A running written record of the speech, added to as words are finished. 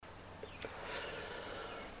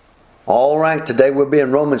All right, today we'll be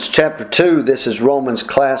in Romans chapter 2. This is Romans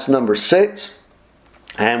class number 6.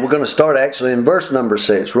 And we're going to start actually in verse number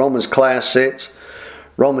 6. Romans class 6,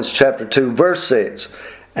 Romans chapter 2, verse 6.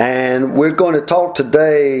 And we're going to talk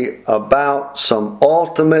today about some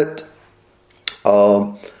ultimate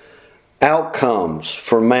outcomes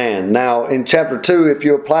for man. Now, in chapter 2, if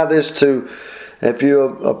you apply this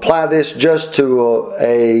just to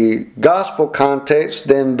a gospel context,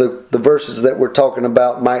 then the verses that we're talking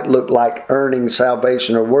about might look like earning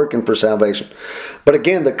salvation or working for salvation. But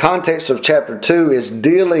again, the context of chapter 2 is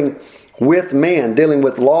dealing with men, dealing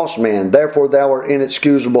with lost men. Therefore thou art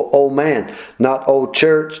inexcusable, O man. Not O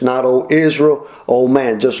church, not O Israel, O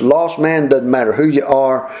man. Just lost man, doesn't matter who you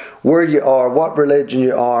are, where you are, what religion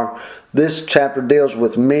you are. This chapter deals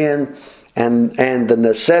with men and the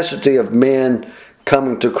necessity of men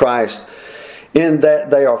coming to Christ, in that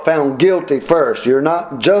they are found guilty first. You're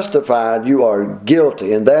not justified, you are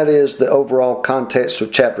guilty. And that is the overall context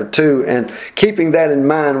of chapter 2. And keeping that in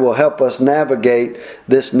mind will help us navigate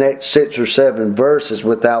this next 6 or 7 verses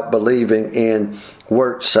without believing in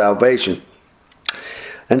works salvation.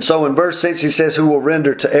 And so in verse 6 he says, who will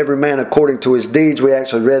render to every man according to his deeds. We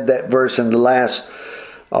actually read that verse in the last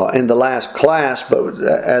class, but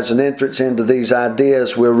as an entrance into these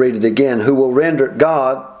ideas, we'll read it again. Who will render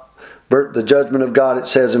God, the judgment of God, it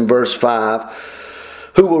says in verse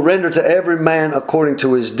 5. Who will render to every man according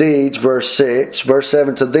to his deeds, verse 6. Verse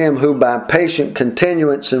 7, to them who by patient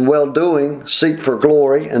continuance in well-doing seek for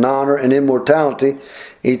glory and honor and immortality,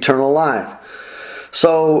 eternal life.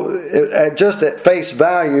 So, just at face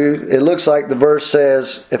value, it looks like the verse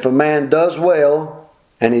says, if a man does well,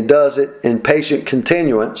 and he does it in patient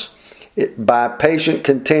continuance, by patient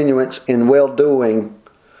continuance in well-doing.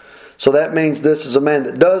 So that means this is a man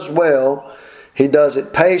that does well, he does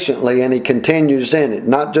it patiently, and he continues in it.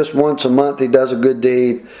 Not just once a month he does a good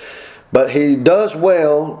deed, but he does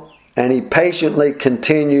well, and he patiently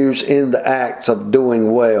continues in the acts of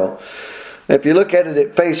doing well. If you look at it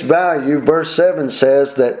at face value, verse 7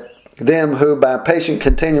 says that them who by patient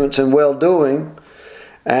continuance in well-doing,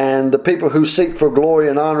 and the people who seek for glory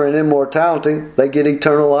and honor and immortality, they get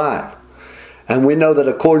eternal life. And we know that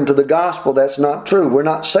according to the gospel, that's not true. We're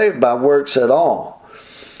not saved by works at all.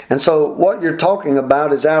 And so what you're talking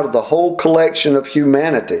about is out of the whole collection of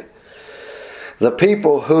humanity. The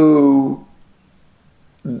people who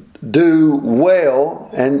do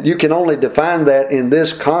well, and you can only define that in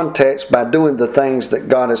this context by doing the things that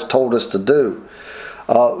God has told us to do.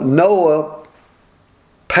 Noah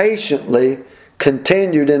patiently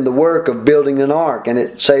continued in the work of building an ark, and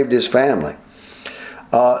it saved his family.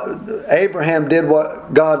 Abraham did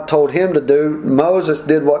what God told him to do. Moses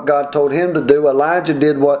did what God told him to do. Elijah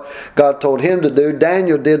did what God told him to do.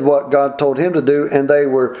 Daniel did what God told him to do, and they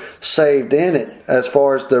were saved in it as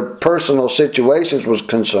far as their personal situations was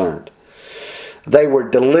concerned. They were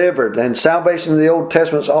delivered, and salvation in the Old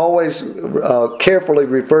Testament is always carefully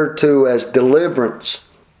referred to as deliverance.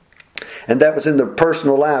 And that was in their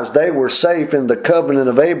personal lives. They were safe in the covenant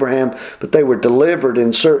of Abraham, but they were delivered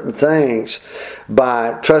in certain things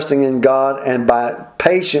by trusting in God and by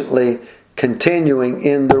patiently continuing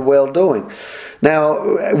in their well-doing.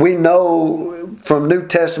 Now, we know from New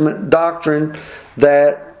Testament doctrine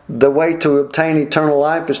that the way to obtain eternal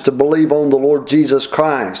life is to believe on the Lord Jesus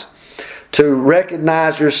Christ, to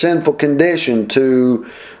recognize your sinful condition, to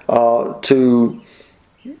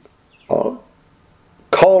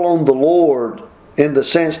call on the Lord in the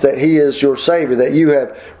sense that He is your Savior, that you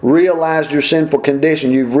have realized your sinful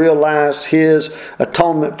condition, you've realized His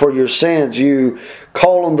atonement for your sins, you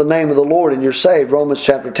call on the name of the Lord and you're saved. Romans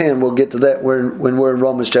chapter 10, we'll get to that when we're in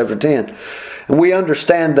Romans chapter 10. And we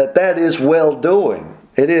understand that that is well-doing.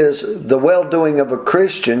 It is the well-doing of a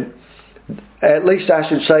Christian, at least I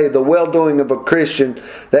should say the well-doing of a Christian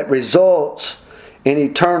that results in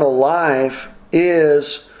eternal life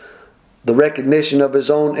is the recognition of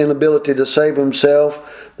his own inability to save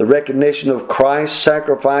himself, the recognition of Christ's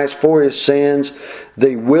sacrifice for his sins,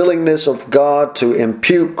 the willingness of God to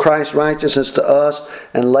impute Christ's righteousness to us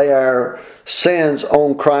and lay our sins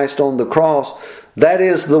on Christ on the cross. That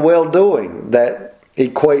is the well-doing that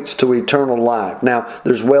equates to eternal life. Now,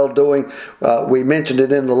 there's well-doing. We mentioned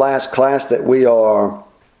it in the last class that we are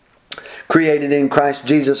created in Christ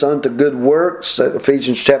Jesus unto good works.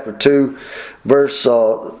 Ephesians chapter 2, verse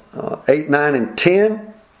 8, 9, and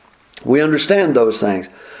 10. We understand those things.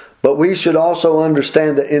 But we should also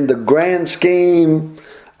understand that in the grand scheme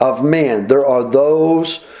of men, there are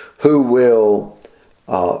those who will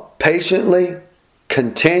patiently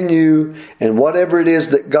continue in whatever it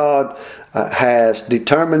is that God has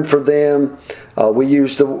determined for them.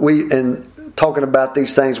 talking about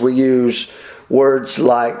these things, we use words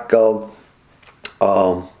like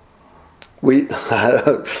word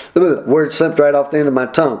slipped right off the end of my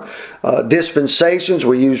tongue. Dispensations,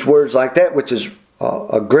 we use words like that, which is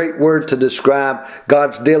a great word to describe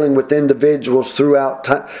God's dealing with individuals throughout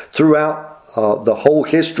the whole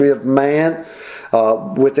history of man.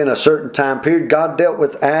 Within a certain time period, God dealt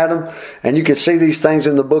with Adam, and you can see these things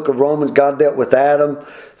in the book of Romans. God dealt with Adam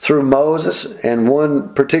through Moses, and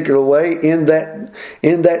one particular way in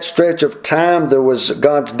that stretch of time, there was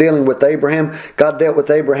God's dealing with Abraham. God dealt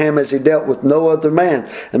with Abraham as He dealt with no other man.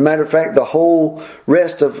 As a matter of fact, the whole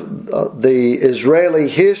rest of the Israeli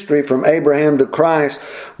history from Abraham to Christ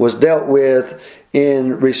was dealt with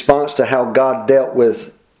in response to how God dealt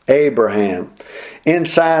with Abraham.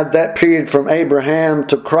 Inside that period from Abraham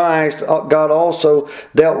to Christ, God also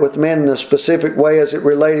dealt with men in a specific way as it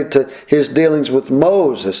related to His dealings with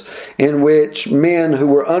Moses, in which men who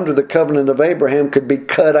were under the covenant of Abraham could be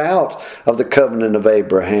cut out of the covenant of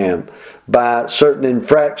Abraham by certain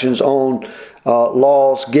infractions on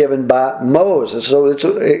laws given by Moses. So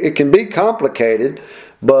it can be complicated,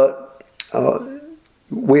 but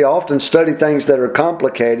we often study things that are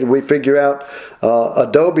complicated. We figure out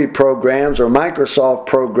Adobe programs or Microsoft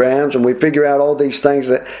programs, and we figure out all these things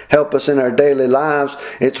that help us in our daily lives.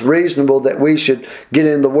 It's reasonable that we should get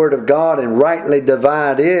in the Word of God and rightly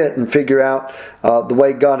divide it and figure out the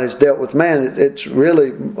way God has dealt with man. It's really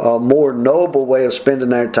a more noble way of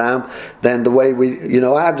spending our time than the way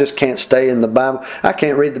I just can't stay in the Bible. I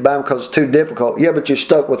can't read the Bible because it's too difficult. Yeah, but you're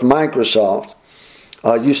stuck with Microsoft.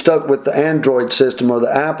 You stuck with the Android system or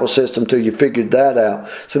the Apple system till you figured that out.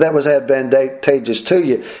 So that was advantageous to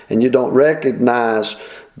you, and you don't recognize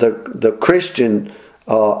the Christian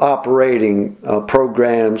operating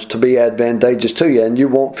programs to be advantageous to you, and you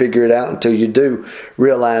won't figure it out until you do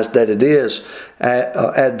realize that it is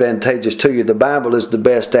advantageous to you. The Bible is the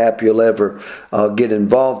best app you'll ever get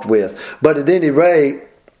involved with. But at any rate,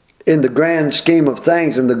 in the grand scheme of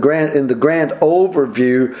things, in the grand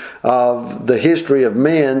overview of the history of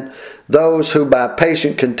men, those who by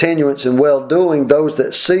patient continuance and well-doing, those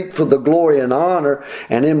that seek for the glory and honor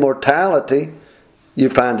and immortality, you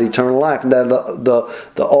find eternal life. And the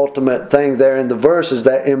ultimate thing there in the verse is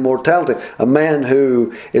that immortality. A man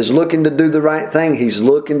who is looking to do the right thing, he's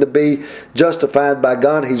looking to be justified by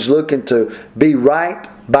God, he's looking to be right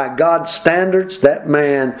by God's standards, that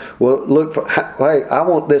man will look for, hey, I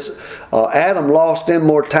want this. Adam lost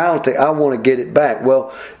immortality. I want to get it back.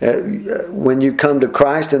 Well, when you come to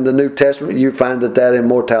Christ in the New Testament, you find that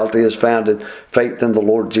immortality is found in faith in the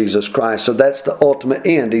Lord Jesus Christ. So that's the ultimate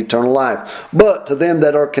end, eternal life. But to them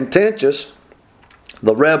that are contentious,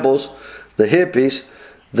 the rebels, the hippies,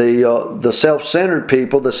 the self-centered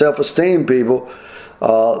people, the self-esteemed people,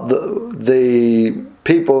 the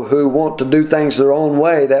people who want to do things their own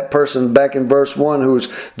way, that person back in verse 1 who's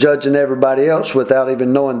judging everybody else without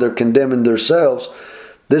even knowing they're condemning themselves,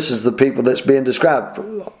 this is the people that's being described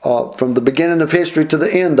from the beginning of history to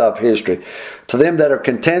the end of history. To them that are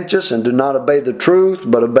contentious and do not obey the truth,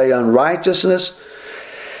 but obey unrighteousness,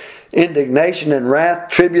 indignation and wrath,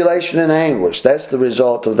 tribulation and anguish. That's the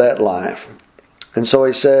result of that life. And so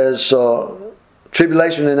he says,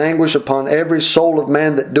 tribulation and anguish upon every soul of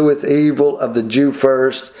man that doeth evil, of the Jew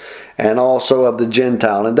first, and also of the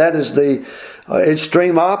Gentile. And that is the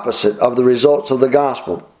extreme opposite of the results of the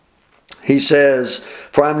gospel. He says,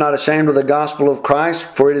 for I am not ashamed of the gospel of Christ,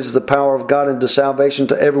 for it is the power of God unto salvation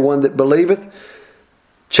to everyone that believeth.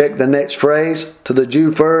 Check the next phrase, to the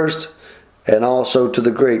Jew first, and also to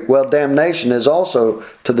the Greek. Well, damnation is also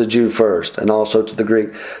to the Jew first, and also to the Greek.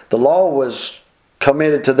 The law was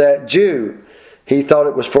committed to that Jew. He thought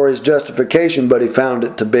it was for his justification, but he found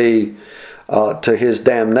it to be to his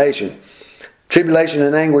damnation. Tribulation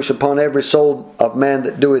and anguish upon every soul of man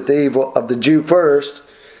that doeth evil, of the Jew first,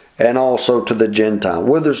 and also to the Gentile.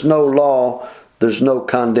 Where there's no law, there's no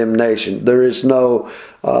condemnation. There is no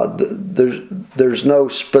there's no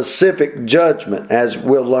specific judgment, as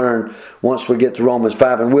we'll learn once we get to Romans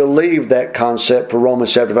 5, and we'll leave that concept for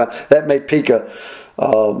Romans chapter 5. That may pique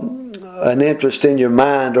an interest in your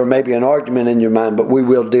mind, or maybe an argument in your mind, but we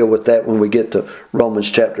will deal with that when we get to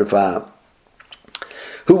Romans chapter 5.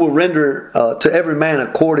 Who will render to every man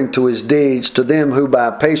according to his deeds, to them who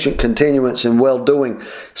by patient continuance and well-doing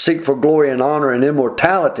seek for glory and honor and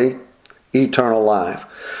immortality, eternal life.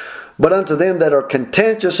 But unto them that are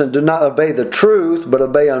contentious and do not obey the truth, but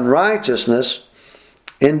obey unrighteousness,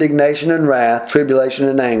 indignation and wrath, tribulation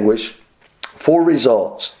and anguish. 4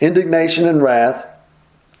 results: indignation and wrath,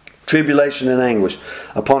 tribulation and anguish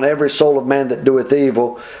upon every soul of man that doeth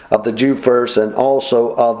evil, of the Jew first, and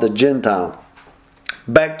also of the Gentile.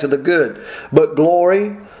 Back to the good. But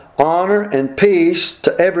glory, honor, and peace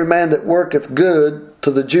to every man that worketh good,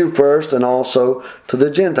 to the Jew first, and also to the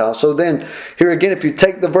Gentile. So then, here again, if you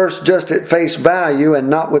take the verse just at face value and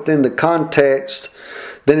not within the context,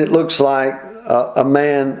 then it looks like a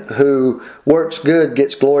man who works good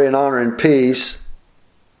gets glory and honor and peace,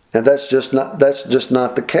 and that's just not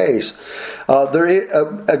the case.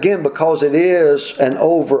 Again, because it is an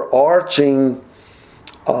overarching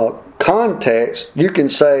context, you can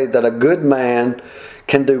say that a good man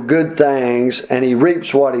can do good things and he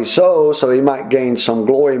reaps what he sows, so he might gain some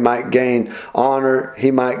glory, might gain honor,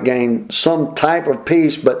 he might gain some type of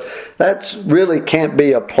peace, but that really can't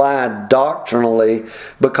be applied doctrinally,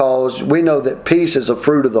 because we know that peace is a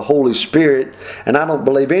fruit of the Holy Spirit, and I don't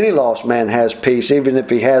believe any lost man has peace, even if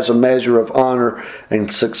he has a measure of honor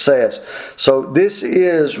and success. So this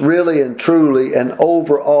is really and truly an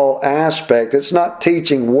overall aspect. It's not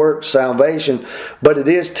teaching work salvation, but it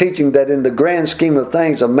is teaching that in the grand scheme of things,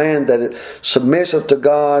 a man that is submissive to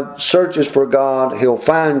God, searches for God, he'll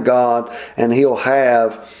find God, and he'll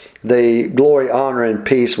have the glory, honor, and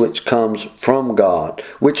peace which comes from God,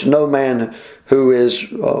 which no man who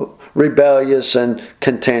is rebellious and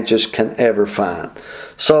contentious can ever find.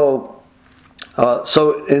 So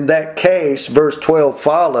in that case, verse 12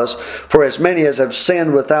 follows, for as many as have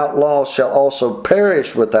sinned without law shall also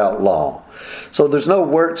perish without law. So there's no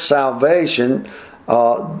work salvation,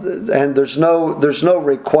 and there's no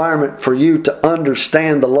requirement for you to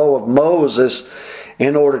understand the law of Moses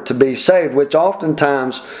in order to be saved, which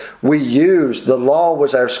oftentimes we use. The law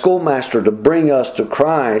was our schoolmaster to bring us to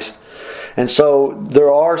Christ. And so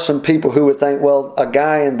there are some people who would think, well, a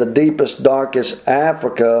guy in the deepest, darkest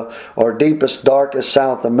Africa or deepest, darkest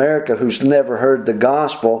South America who's never heard the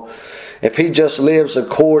gospel, if he just lives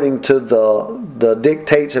according to the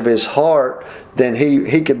dictates of his heart, then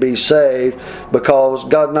he could be saved, because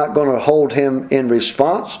God's not going to hold him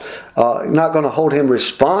not going to hold him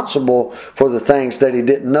responsible for the things that he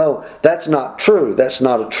didn't know. That's not true. That's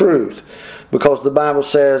not a truth, because the Bible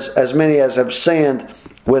says, as many as have sinned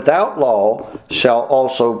without law shall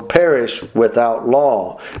also perish without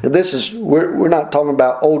law. And this is, we're not talking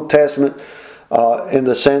about Old Testament in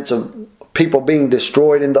the sense of people being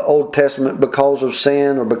destroyed in the Old Testament because of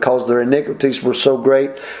sin or because their iniquities were so great.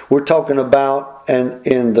 We're talking about, and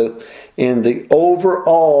in the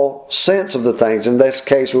overall sense of the things. In this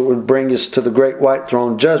case, it would bring us to the great white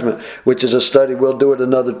throne judgment, which is a study we'll do at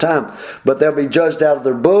another time. But they'll be judged out of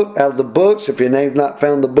the books. If your name's not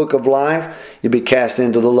found in the book of life, you'll be cast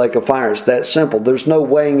into the lake of fire. It's that simple. There's no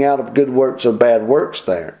weighing out of good works or bad works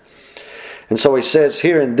there. And so he says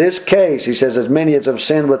here in this case, he says, as many as have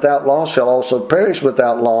sinned without law shall also perish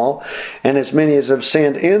without law, and as many as have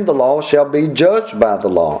sinned in the law shall be judged by the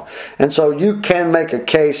law. And so you can make a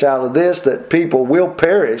case out of this that people will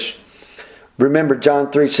perish. Remember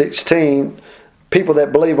John 3:16, people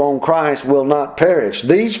that believe on Christ will not perish.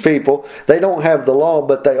 These people, they don't have the law,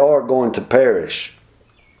 but they are going to perish.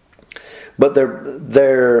 But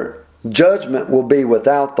their judgment will be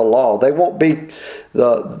without the law. They won't be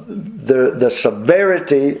the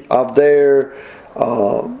severity of their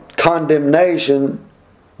condemnation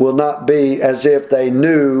will not be as if they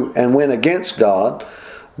knew and went against God,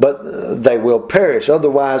 but they will perish.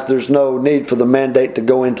 Otherwise, there's no need for the mandate to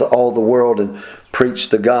go into all the world and preach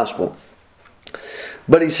the gospel.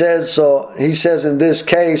 But he says in this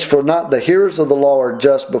case, for not the hearers of the law are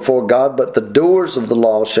just before God, but the doers of the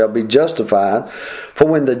law shall be justified. For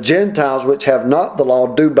when the Gentiles which have not the law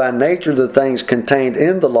do by nature the things contained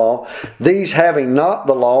in the law, these having not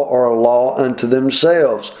the law are a law unto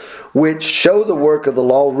themselves, which show the work of the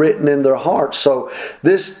law written in their hearts. So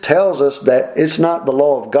this tells us that it's not the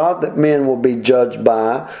law of God that men will be judged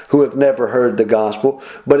by who have never heard the gospel,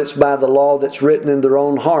 but it's by the law that's written in their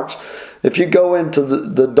own hearts. If you go into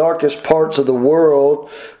the darkest parts of the world,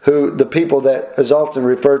 the people that is often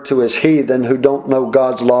referred to as heathen, who don't know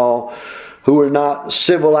God's law, who are not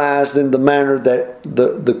civilized in the manner that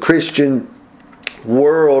the Christian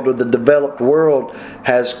world or the developed world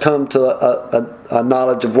has come to a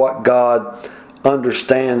knowledge of what God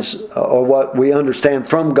understands, or what we understand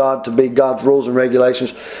from God to be God's rules and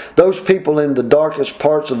regulations. Those people in the darkest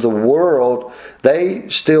parts of the world, they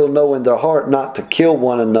still know in their heart not to kill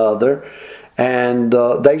one another, and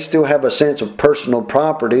they still have a sense of personal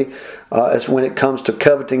property as when it comes to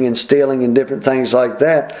coveting and stealing and different things like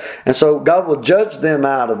that. And so God will judge them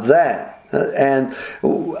out of that. And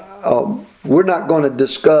we're not going to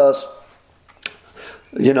discuss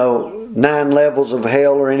 9 levels of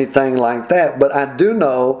hell or anything like that, but I do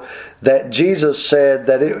know that Jesus said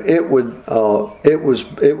that it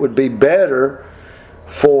would be better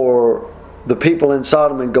for the people in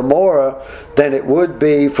Sodom and Gomorrah than it would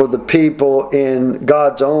be for the people in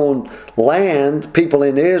God's own land, people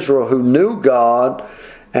in Israel who knew God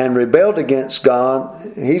and rebelled against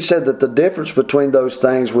God. He said that the difference between those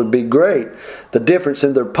things would be great. The difference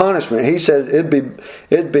in their punishment. He said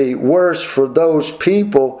it'd be worse for those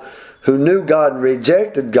people who knew God and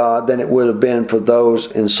rejected God than it would have been for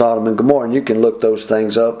those in Sodom and Gomorrah. And you can look those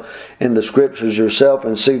things up in the scriptures yourself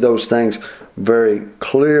and see those things very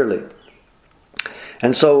clearly.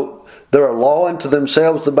 And so they're a law unto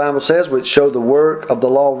themselves, the Bible says, which show the work of the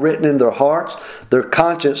law written in their hearts, their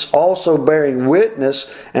conscience also bearing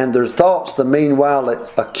witness, and their thoughts the meanwhile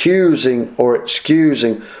accusing or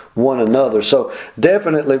excusing one another. So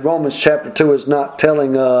definitely Romans chapter 2 is not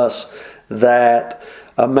telling us that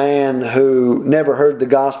a man who never heard the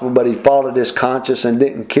gospel but he followed his conscience and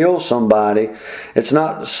didn't kill somebody, it's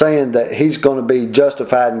not saying that he's going to be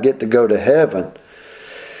justified and get to go to heaven.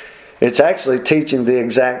 It's actually teaching the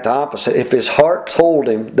exact opposite. If his heart told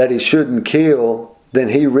him that he shouldn't kill, then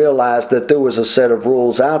he realized that there was a set of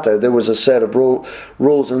rules out there. There was a set of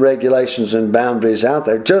rules and regulations and boundaries out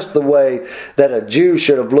there. Just the way that a Jew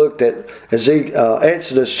should have looked at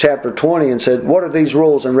Exodus chapter 20 and said, what are these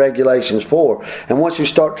rules and regulations for? And once you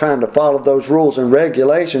start trying to follow those rules and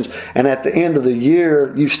regulations, and at the end of the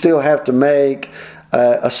year you still have to make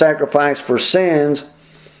a sacrifice for sins,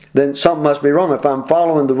 then something must be wrong. If I'm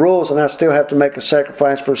following the rules and I still have to make a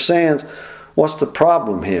sacrifice for sins, what's the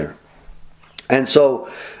problem here? And so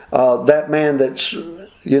that man that's,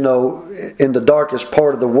 in the darkest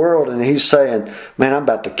part of the world, and he's saying, man, I'm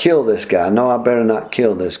about to kill this guy. No, I better not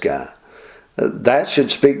kill this guy. That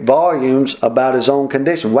should speak volumes about his own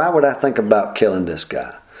condition. Why would I think about killing this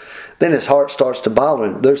guy? Then his heart starts to bother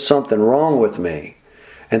him. There's something wrong with me.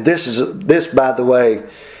 And this, by the way,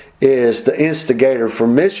 is the instigator for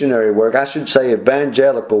missionary work. I should say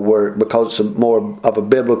evangelical work, because it's more of a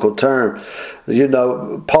biblical term.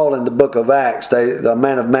 Paul in the book of Acts, the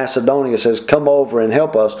man of Macedonia says, come over and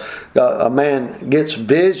help us. A man gets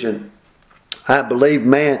vision. I believe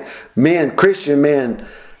Christian men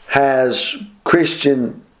has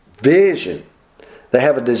Christian vision. They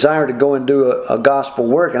have a desire to go and do a gospel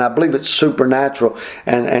work, and I believe it's supernatural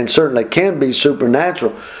and certainly can be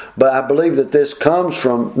supernatural. But I believe that this comes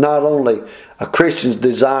from not only a Christian's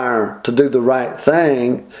desire to do the right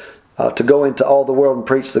thing, to go into all the world and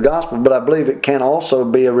preach the gospel, but I believe it can also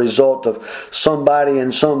be a result of somebody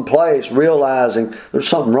in some place realizing there's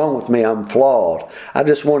something wrong with me, I'm flawed. I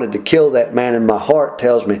just wanted to kill that man and my heart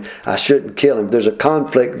tells me I shouldn't kill him. There's a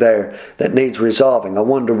conflict there that needs resolving. I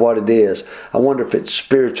wonder what it is. I wonder if it's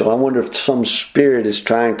spiritual. I wonder if some spirit is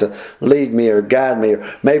trying to lead me or guide me,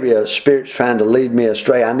 or maybe a spirit's trying to lead me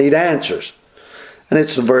astray. I need answers. And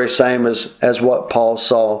it's the very same as what Paul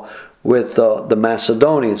saw with the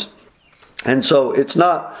Macedonians. And so it's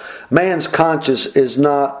not, man's conscience is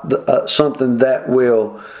not something that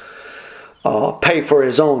will pay for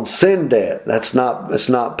his own sin debt. It's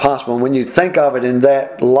not possible. When you think of it in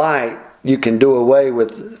that light, you can do away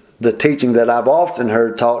with the teaching that I've often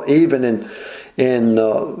heard taught, even in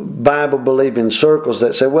Bible-believing circles,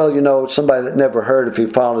 that say, well, somebody that never heard, if he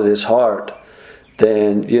followed his heart,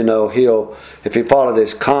 then, if he followed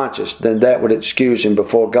his conscience, then that would excuse him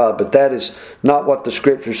before God. But that is not what the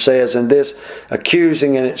Scripture says. And this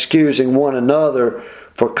accusing and excusing one another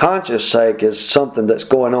for conscience sake is something that's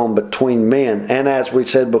going on between men. And as we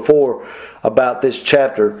said before about this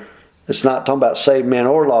chapter, it's not talking about saved men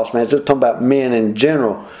or lost men. It's just talking about men in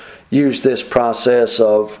general use this process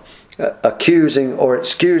of accusing or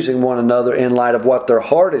excusing one another in light of what their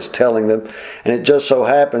heart is telling them. And it just so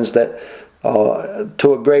happens that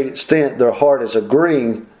to a great extent, their heart is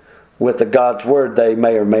agreeing with the God's Word they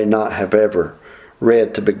may or may not have ever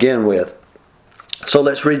read to begin with. So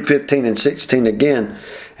let's read 15 and 16 again.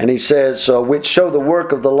 And he says, which show the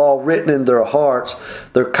work of the law written in their hearts,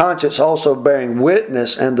 their conscience also bearing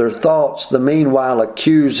witness, and their thoughts the meanwhile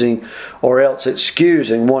accusing or else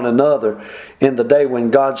excusing one another, in the day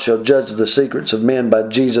when God shall judge the secrets of men by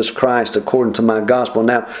Jesus Christ according to my gospel.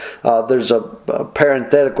 Now, there's a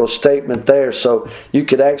parenthetical statement there, so you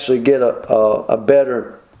could actually get a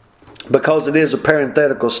better, because it is a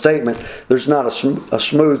parenthetical statement, there's not a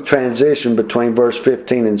smooth transition between verse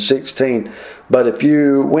 15 and 16. But if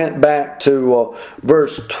you went back to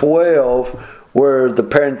verse 12, where the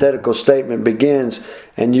parenthetical statement begins,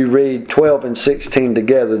 and you read 12 and 16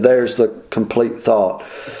 together, there's the complete thought.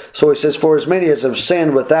 So he says, for as many as have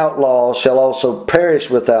sinned without law shall also perish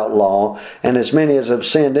without law, and as many as have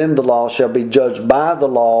sinned in the law shall be judged by the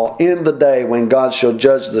law in the day when God shall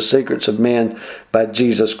judge the secrets of men by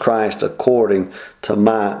Jesus Christ according to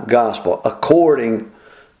my gospel. According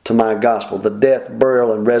to my gospel, the death,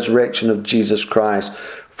 burial, and resurrection of Jesus Christ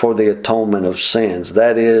for the atonement of sins.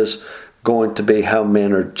 That is going to be how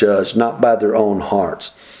men are judged, not by their own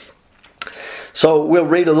hearts. So we'll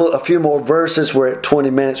read a few more verses. We're at 20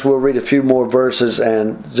 minutes. We'll read a few more verses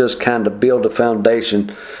and just kind of build a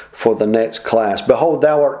foundation for the next class. Behold,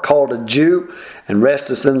 thou art called a Jew, and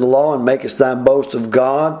restest in the law, and makest thy boast of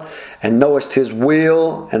God, and knowest His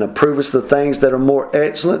will, and approvest the things that are more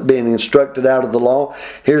excellent, being instructed out of the law.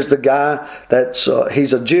 Here's the guy that's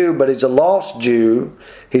he's a Jew, but he's a lost Jew.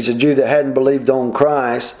 He's a Jew that hadn't believed on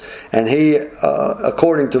Christ, and he,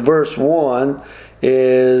 according to verse 1,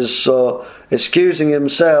 is excusing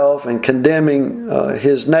himself and condemning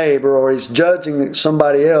his neighbor, or he's judging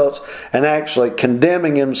somebody else and actually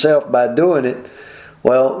condemning himself by doing it.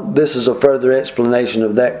 Well, this is a further explanation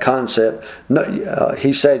of that concept.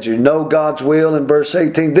 He said, you know God's will in verse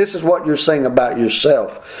 18. This is what you're saying about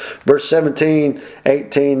yourself. Verse 17,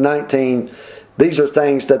 18, 19, these are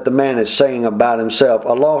things that the man is saying about himself.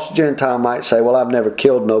 A lost Gentile might say, well, I've never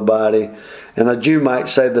killed nobody. And a Jew might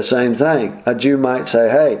say the same thing. A Jew might say,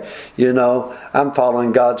 hey, I'm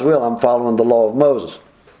following God's will. I'm following the law of Moses.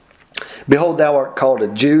 Behold, thou art called a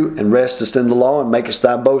Jew, and restest in the law, and makest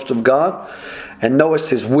thy boast of God, and knowest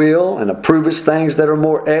His will, and approvest things that are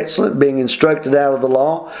more excellent, being instructed out of the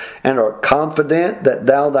law, and art confident that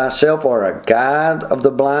thou thyself art a guide of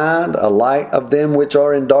the blind, a light of them which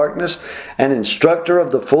are in darkness, an instructor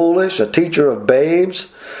of the foolish, a teacher of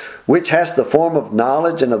babes, which hast the form of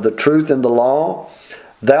knowledge and of the truth in the law.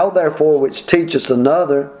 Thou therefore which teachest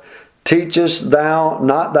another, teachest thou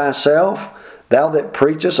not thyself? Thou that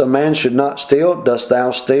preachest a man should not steal, dost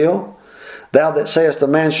thou steal? Thou that sayest a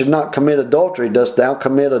man should not commit adultery, dost thou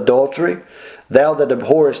commit adultery? Thou that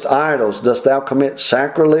abhorrest idols, dost thou commit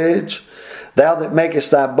sacrilege? Thou that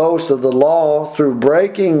makest thy boast of the law, through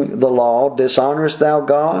breaking the law, dishonorest thou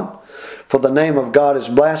God? For the name of God is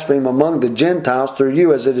blasphemed among the Gentiles through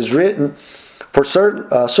you, as it is written, for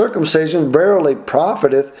circumcision verily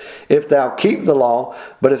profiteth if thou keep the law,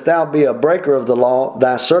 but if thou be a breaker of the law,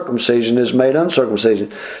 thy circumcision is made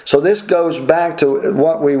uncircumcision. So this goes back to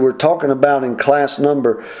what we were talking about in class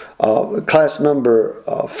number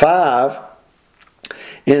 5,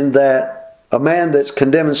 in that a man that's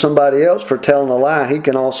condemning somebody else for telling a lie, he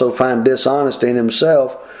can also find dishonesty in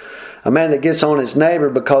himself. A man that gets on his neighbor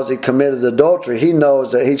because he committed adultery, he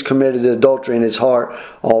knows that he's committed adultery in his heart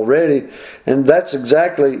already. And that's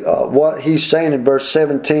exactly what he's saying in verse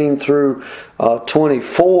 17 through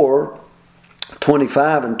 24,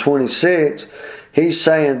 25, and 26. He's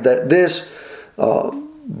saying that this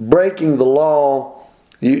breaking the law,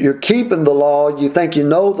 you're keeping the law, you think you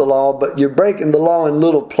know the law, but you're breaking the law in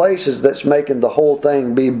little places that's making the whole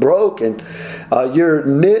thing be broken. You're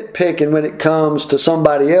nitpicking when it comes to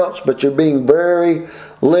somebody else, but you're being very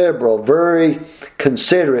liberal, very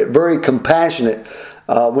considerate, very compassionate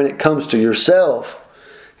when it comes to yourself.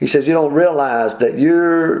 He says you don't realize that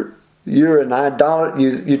you're an idolater.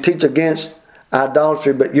 You teach against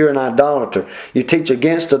idolatry, but you're an idolater. You teach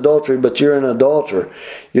against adultery, but you're an adulterer.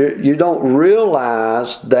 You don't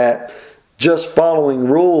realize that just following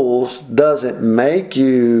rules doesn't make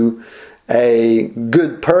you a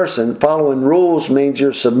good person. Following rules means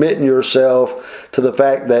you're submitting yourself to the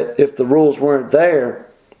fact that if the rules weren't there,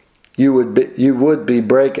 you would be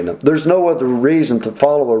breaking them. There's no other reason to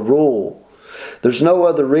follow a rule. There's no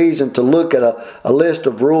other reason to look at a list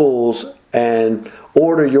of rules and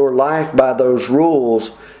order your life by those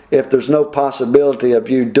rules if there's no possibility of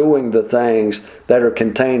you doing the things that are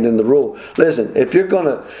contained in the rule. Listen, if you're going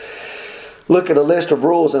to look at a list of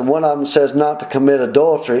rules and one of them says not to commit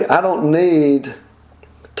adultery, I don't need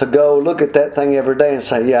to go look at that thing every day and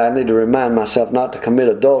say, yeah, I need to remind myself not to commit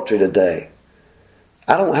adultery today.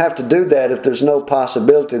 I don't have to do that if there's no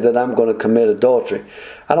possibility that I'm going to commit adultery.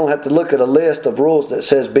 I don't have to look at a list of rules that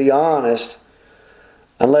says be honest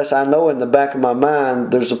unless I know in the back of my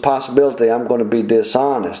mind there's a possibility I'm going to be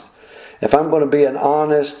dishonest. If I'm going to be an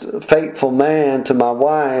honest, faithful man to my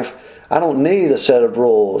wife, I don't need a set of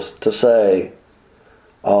rules to say,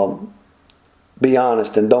 be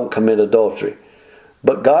honest and don't commit adultery.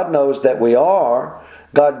 But God knows that we are.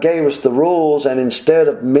 God gave us the rules, and instead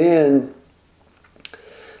of men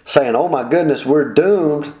saying, oh my goodness, we're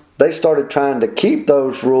doomed, they started trying to keep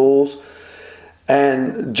those rules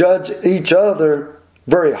and judge each other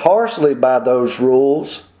very harshly by those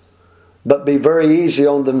rules, but be very easy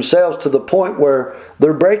on themselves to the point where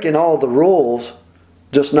they're breaking all the rules,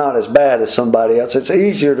 just not as bad as somebody else. It's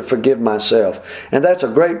easier to forgive myself. And that's a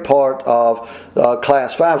great part of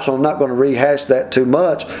Class 5, so I'm not going to rehash that too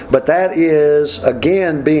much. But that is,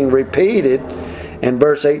 again, being repeated in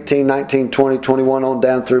verse 18, 19, 20, 21 on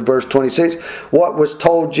down through verse 26. What was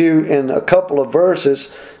told you in a couple of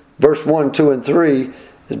verses, verse 1, 2, and 3,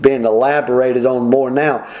 is being elaborated on more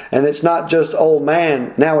now. And it's not just old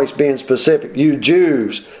man. Now he's being specific. You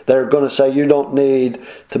Jews that are going to say you don't need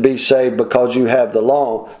to be saved because you have the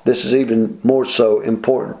law. This is even more so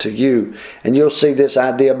important to you. And you'll see this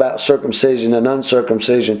idea about circumcision and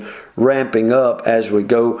uncircumcision ramping up as we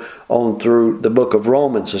go on through the book of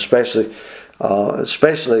Romans, especially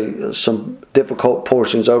some difficult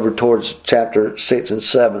portions over towards chapter 6 and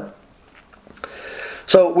 7.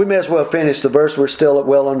 So we may as well finish the verse. We're still at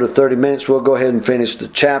well under 30 minutes. We'll go ahead and finish the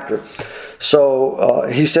chapter. So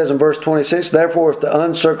he says in verse 26, therefore if the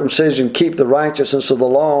uncircumcision keep the righteousness of the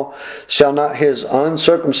law, shall not his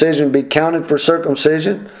uncircumcision be counted for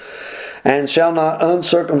circumcision? And shall not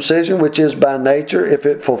uncircumcision, which is by nature, if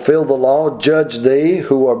it fulfill the law, judge thee,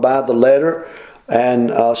 who are by the letter,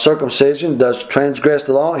 and circumcision does transgress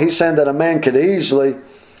the law? He's saying that a man could easily,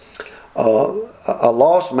 a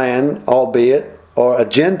lost man, albeit, or a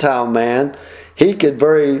Gentile man, he could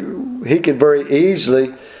very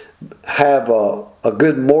easily have a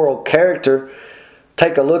good moral character,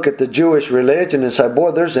 take a look at the Jewish religion and say,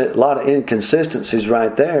 boy, there's a lot of inconsistencies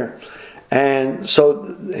right there. And so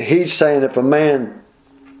he's saying if a man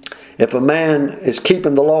is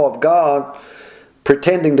keeping the law of God,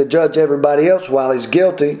 pretending to judge everybody else while he's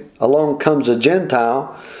guilty, along comes a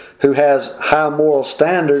Gentile who has high moral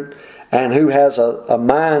standard and who has a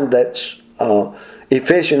mind that's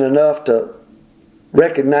efficient enough to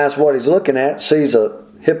recognize what he's looking at, sees a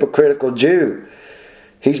hypocritical Jew.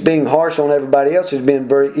 He's being harsh on everybody else. He's being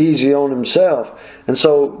very easy on himself. And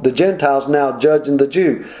so the Gentile's now judging the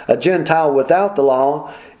Jew. A Gentile without the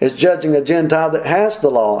law is judging a Gentile that has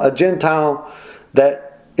the law. A Gentile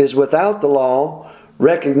that is without the law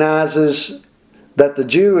recognizes that the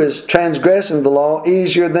Jew is transgressing the law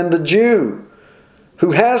easier than the Jew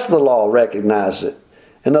who has the law recognizes it.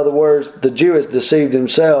 In other words, the Jew has deceived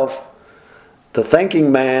himself. The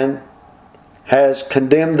thinking man has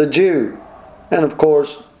condemned the Jew. And of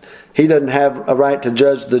course, he doesn't have a right to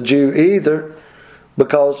judge the Jew either,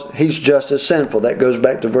 because he's just as sinful. That goes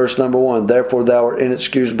back to verse number 1. Therefore thou art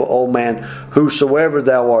inexcusable, old man, whosoever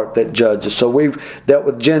thou art that judges. So we've dealt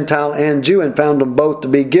with Gentile and Jew and found them both to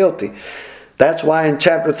be guilty. That's why in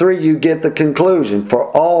chapter 3 you get the conclusion.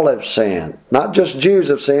 For all have sinned. Not just Jews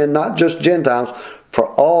have sinned, not just Gentiles. For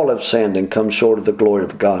all have sinned and come short of the glory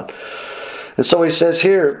of God. And so he says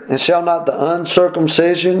here, and shall not the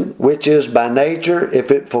uncircumcision, which is by nature, if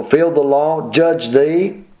it fulfill the law, judge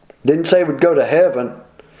thee? Didn't say it would go to heaven.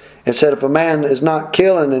 It said if a man is not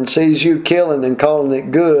killing and sees you killing and calling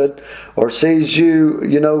it good, or sees you,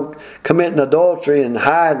 committing adultery and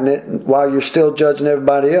hiding it while you're still judging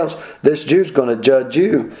everybody else, this Jew's going to judge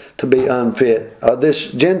you to be unfit.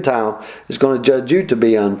 This Gentile is going to judge you to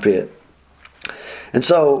be unfit. And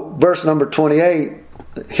so, verse number 28,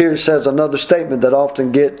 here it says another statement that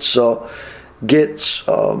often gets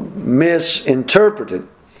misinterpreted.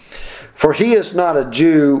 For he is not a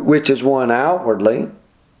Jew which is one outwardly.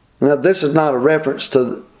 Now, this is not a reference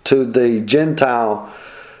to the Gentile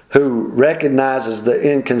who recognizes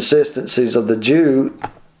the inconsistencies of the Jew.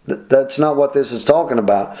 That's not what this is talking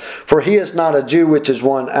about. For he is not a Jew which is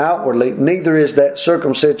one outwardly, neither is that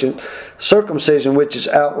circumcision which is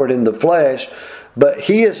outward in the flesh, but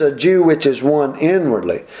he is a Jew which is one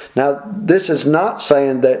inwardly. Now, this is not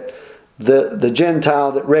saying that the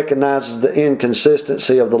Gentile that recognizes the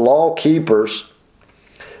inconsistency of the law keepers,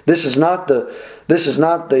 this is not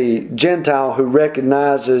the Gentile who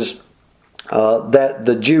recognizes that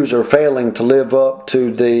the Jews are failing to live up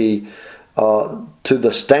to the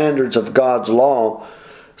standards of God's law.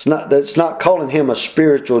 It's not calling him a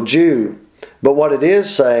spiritual Jew, but what it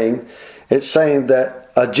is saying, it's saying that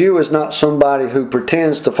a Jew is not somebody who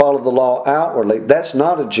pretends to follow the law outwardly. That's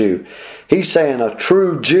not a Jew. He's saying a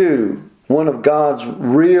true Jew, one of God's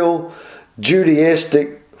real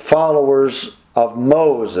Judaistic followers of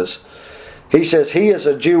Moses. He says he is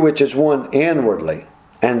a Jew which is one inwardly.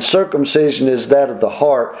 And circumcision is that of the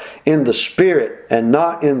heart in the spirit and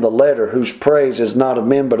not in the letter, whose praise is not of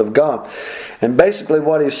men but of God. And basically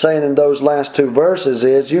what he's saying in those last two verses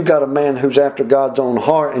is you've got a man who's after God's own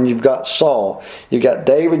heart, and you've got Saul. You've got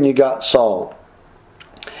David and you've got Saul.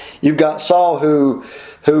 You've got Saul who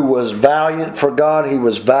was valiant for God. He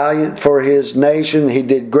was valiant for his nation. He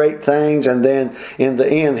did great things, and then in the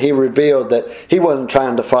end he revealed that he wasn't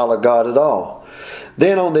trying to follow God at all.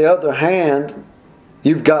 Then on the other hand,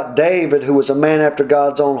 you've got David, who was a man after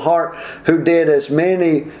God's own heart, who did as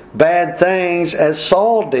many bad things as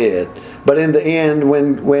Saul did. But in the end,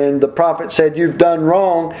 when the prophet said, "You've done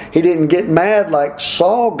wrong," he didn't get mad like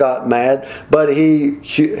Saul got mad, but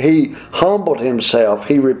he humbled himself.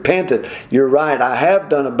 He repented. "You're right, I have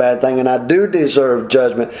done a bad thing and I do deserve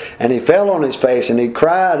judgment." And he fell on his face and he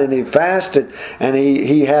cried and he fasted, and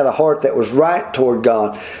he had a heart that was right toward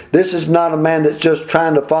God. This is not a man that's just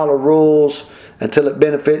trying to follow rules until it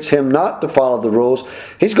benefits him not to follow the rules.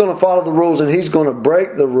 He's going to follow the rules and he's going to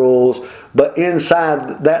break the rules, but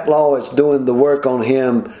inside that law is doing the work on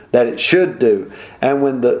him that it should do. And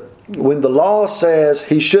when the law says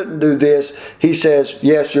he shouldn't do this, he says,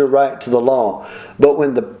 "Yes, you're right," to the law. But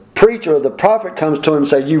when the preacher or the prophet comes to him and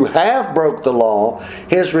say, "You have broke the law,"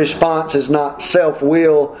 his response is not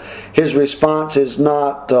self-will. His response is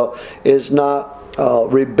not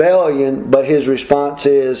rebellion, but his response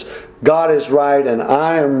is, "God is right and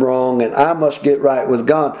I am wrong and I must get right with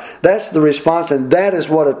God." That's the response, and that is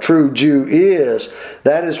what a true Jew is.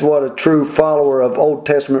 That is what a true follower of Old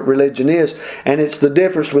Testament religion is. And it's the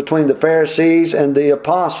difference between the Pharisees and the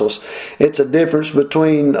apostles. It's a difference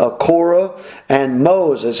between Korah and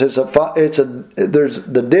Moses.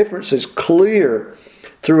 The difference is clear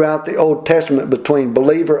throughout the Old Testament between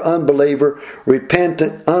believer, unbeliever,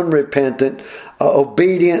 repentant, unrepentant,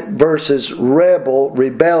 obedient versus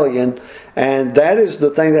rebellion, and that is the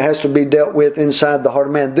thing that has to be dealt with inside the heart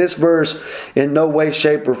of man. This verse in no way,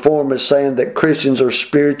 shape, or form is saying that Christians are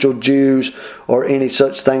spiritual Jews or any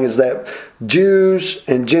such thing as that. Jews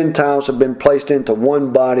and Gentiles have been placed into one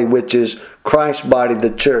body, which is Christ's body, the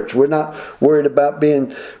church. We're not worried about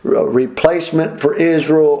being a replacement for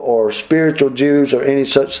Israel or spiritual Jews or any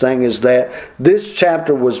such thing as that. This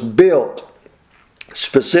chapter was built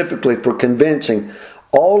specifically for convincing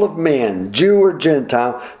all of men, Jew or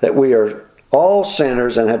Gentile, that we are all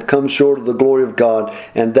sinners and have come short of the glory of God.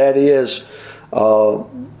 And that is,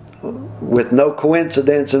 with no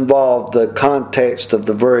coincidence involved, the context of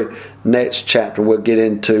the very next chapter we'll get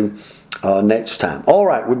into next time. All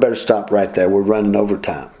right, we better stop right there. We're running over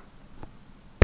time.